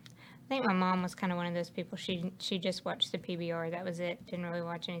 Yeah. I think my mom was kind of one of those people. She just watched the PBR. That was it. Didn't really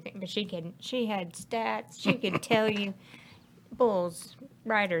watch anything. But she had stats. She could tell you bulls,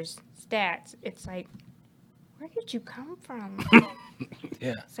 riders, stats. It's like, where did you come from?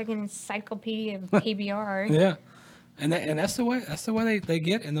 Yeah. It's like an encyclopedia of PBR. Yeah. And that's the way they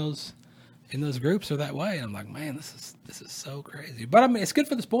get in those in those groups are that way. And I'm like, man, this is so crazy. But I mean, it's good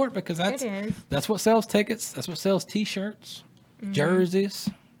for the sport because that's what sells tickets. That's what sells T-shirts, jerseys,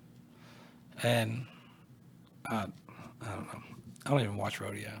 and I don't know. I don't even watch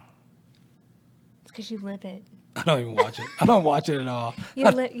rodeo. It's because you live it. I don't even watch it. I don't watch it at all. You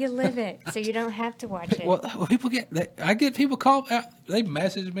live it, so you don't have to watch it. Well, people I get people call. They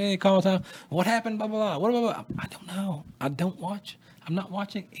message me, call all the time. What happened? Blah blah blah. What blah, blah. I don't know. I don't watch. I'm not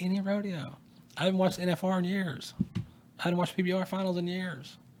watching any rodeo. I haven't watched NFR in years. I haven't watched PBR finals in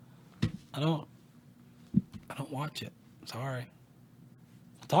years. I don't watch it. Sorry.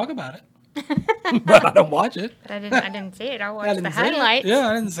 I'll talk about it, but I don't watch it. But I didn't see it. I watched the highlights. Yeah,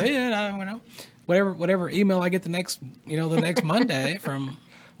 I didn't see it. I you know. Whatever email I get the next Monday from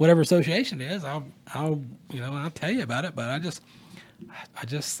whatever association it is, I'll tell you about it. But I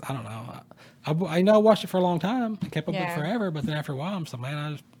don't know. I know I watched it for a long time and kept up with it forever, but then after a while, I'm so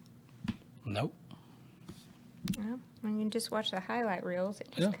man, nope. Well, when you just watch the highlight reels,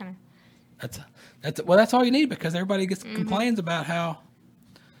 it just kind of. That's all you need because everybody complains about how,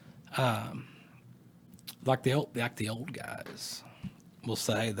 like the old guys will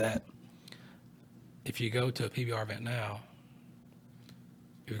say that. If you go to a PBR event now,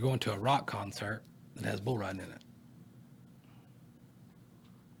 you're going to a rock concert that has bull riding in it.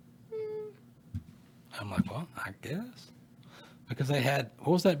 I'm like, well, I guess. Because they had,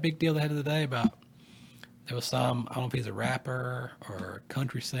 what was that big deal they had today about, there was some, I don't know if he's a rapper or a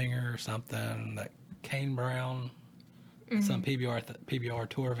country singer or something, that Kane Brown, some PBR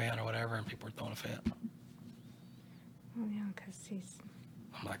tour van or whatever, and people were throwing a fit. Oh, yeah, because he's...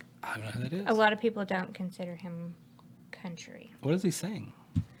 I'm like, I don't know who that is. A lot of people don't consider him country. What does he sing?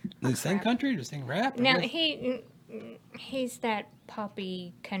 Does he sing country or does he sing rap? No, he's that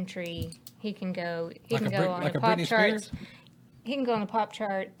poppy country. He can go on the pop charts. He can go on the pop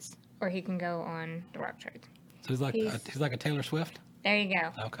charts, or he can go on the rock charts. So he's like a Taylor Swift? There you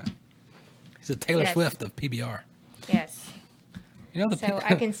go. Okay. He's a Taylor Swift of PBR. Yes. You know so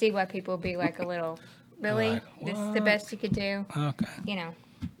I can see why people be like a little, really? Like, this is the best you could do? Okay. You know.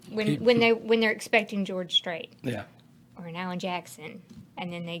 When they're expecting George Strait, or an Alan Jackson,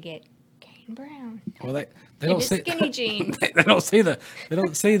 and then they get Kane Brown. Well, they don't see skinny jeans. they don't see the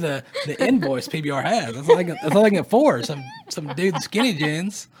invoice PBR has. That's all they can get for some dude in skinny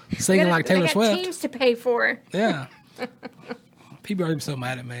jeans singing like Taylor Swift. Teams to pay for. Yeah. PBR is so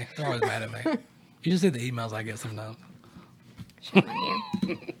mad at me. They're always mad at me. You just see the emails I get sometimes.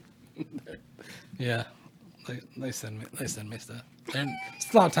 Yeah. They send me stuff, and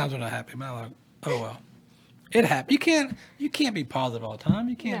a lot of times we're not happy. But I'm like, oh well, it happened. You can't be positive all the time.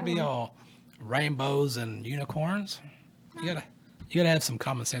 You can't be all rainbows and unicorns. You gotta have some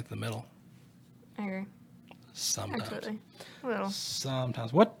common sense in the middle. I agree. Sometimes. Absolutely. A little.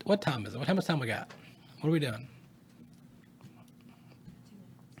 Sometimes. What time is it? How much time we got? What are we doing?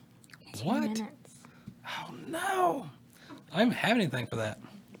 2 what? minutes. Oh no! I don't even have anything for that.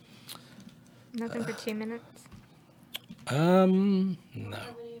 Nothing for 2 minutes? No.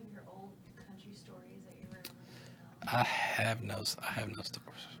 I have no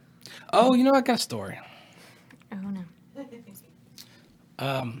stories. Oh, you know, I got a story. Oh, no.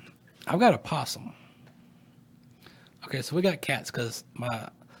 I've got a possum. Okay, so we got cats because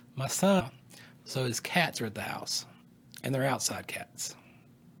my son, so his cats are at the house, and they're outside cats.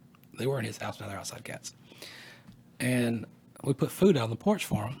 They were in his house, now they're outside cats. And we put food out on the porch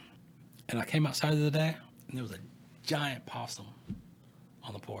for them. And I came outside the other day, and there was a giant possum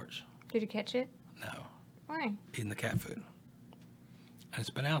on the porch. Did you catch it? No. Why? Eating the cat food. And it's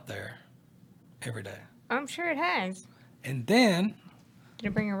been out there every day. I'm sure it has. And then... Did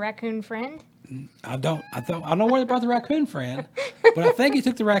it bring a raccoon friend? I don't know where they brought the raccoon friend, but I think he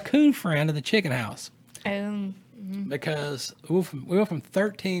took the raccoon friend to the chicken house. Because we went from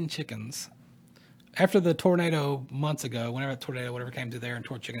 13 chickens after the tornado months ago, whatever came through there and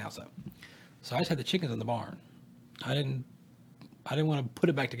tore the chicken house up. So I just had the chickens in the barn. I didn't want to put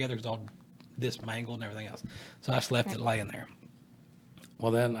it back together because all this mangled and everything else. So I just left it laying there.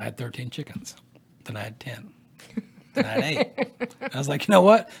 Well, then I had 13 chickens. Then I had 10. Then I had 8. I was like, you know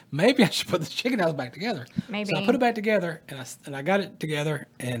what? Maybe I should put the chicken house back together. Maybe. So I put it back together, and I got it together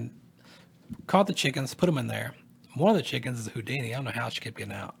and caught the chickens, put them in there. One of the chickens is a Houdini. I don't know how she kept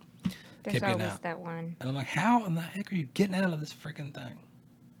getting out. There's always that one. And I'm like, how in the heck are you getting out of this freaking thing?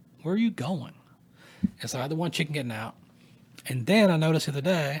 Where are you going? And so I had the one chicken getting out. And then I noticed the other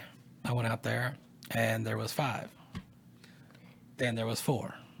day, I went out there, and there was 5. Then there was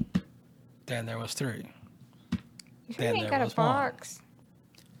 4. Then there was 3. Then you ain't there got was a box.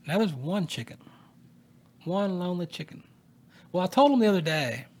 1. Now there's 1 chicken. 1 lonely chicken. Well, I told him the other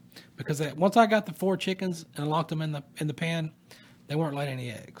day, because once I got the 4 chickens and locked them in the pan, they weren't laying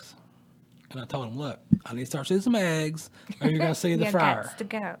any eggs. And I told them, look, I need to start seeing some eggs, or you're going to see the You fryer. got to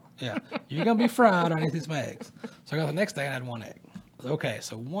go. Yeah, you're going to be fried. I need to see some eggs. So I got the next day and I had 1 egg. Okay,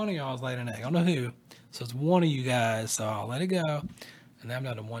 so one of y'all is laying an egg. I don't know who. So it's one of you guys. So I'll let it go. And now I'm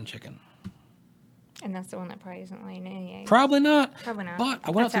down to 1 chicken. And that's the one that probably isn't laying any eggs. Probably not. Probably not. But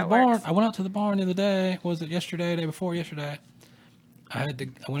I went out That's to the how it barn. works. I went out to the barn the other day. Was it yesterday? Day before yesterday? I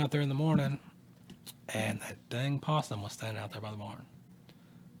went out there in the morning, and that dang possum was standing out there by the barn.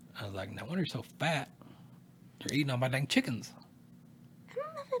 I was like, no wonder you're so fat. You're eating all my dang chickens. I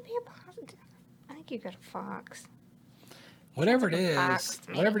don't know if it'd be a possum. I think you got a fox. Whatever it Sounds like a is, fox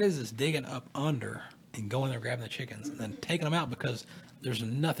to me. whatever it is digging up under and going there grabbing the chickens and then taking them out because there's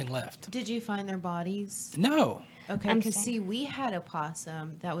nothing left. Did you find their bodies? No. Okay, because see, we had a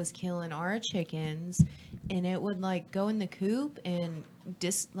possum that was killing our chickens, and it would like go in the coop and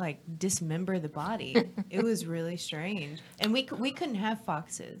dismember the body. It was really strange, and we couldn't have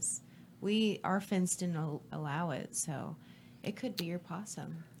foxes. Our fence didn't allow it, so it could be your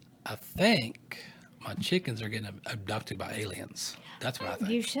possum. I think my chickens are getting abducted by aliens. That's what I think.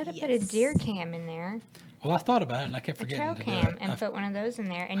 You should have put a deer cam in there. Well, I thought about it, and I kept A forgetting trail to do cam, it. and put one of those in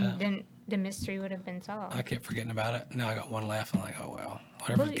there, and then the mystery would have been solved. I kept forgetting about it. Now I got 1 left. I'm like, oh, well.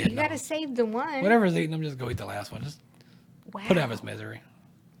 Whatever's Well, getting you got to them. save the one. Whatever's eating them, just go eat the last one. Just put out his misery.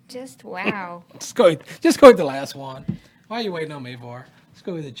 Just wow. Just go eat the last one. Why are you waiting on me for? Just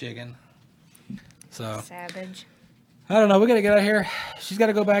go eat the chicken. So Savage. I don't know. We got to get out of here. She's got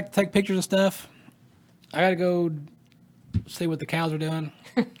to go back, take pictures of stuff. I got to go see what the cows are doing.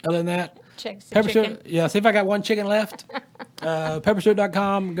 Other than that, Check the Pepper chicken. Stewart, yeah, see if I got 1 chicken left.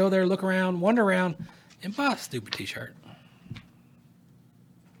 Pepperstewart.com. Go there, look around, wander around, and buy a stupid t-shirt.